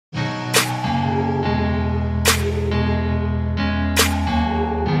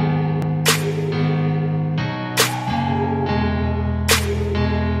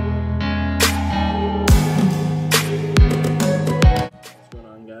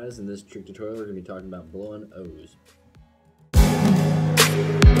guys, in this trick tutorial we're going to be talking about blowing O's.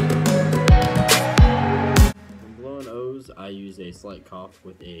 When blowing O's, I use a slight cough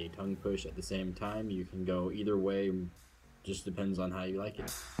with a tongue push at the same time. You can go either way, just depends on how you like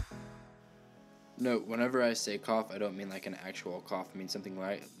it. Note, whenever I say cough, I don't mean like an actual cough. I mean something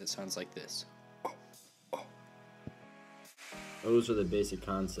that sounds like this. O's are the basic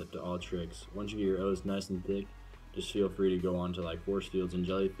concept to all tricks. Once you get your O's nice and thick, just feel free to go on to like force fields and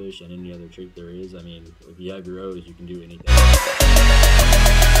jellyfish and any other trick there is. I mean, if you have your O's, you can do anything.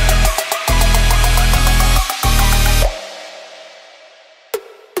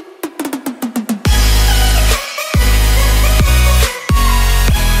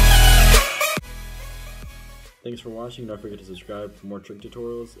 Thanks for watching. Don't forget to subscribe for more trick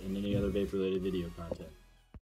tutorials and any other vape related video content.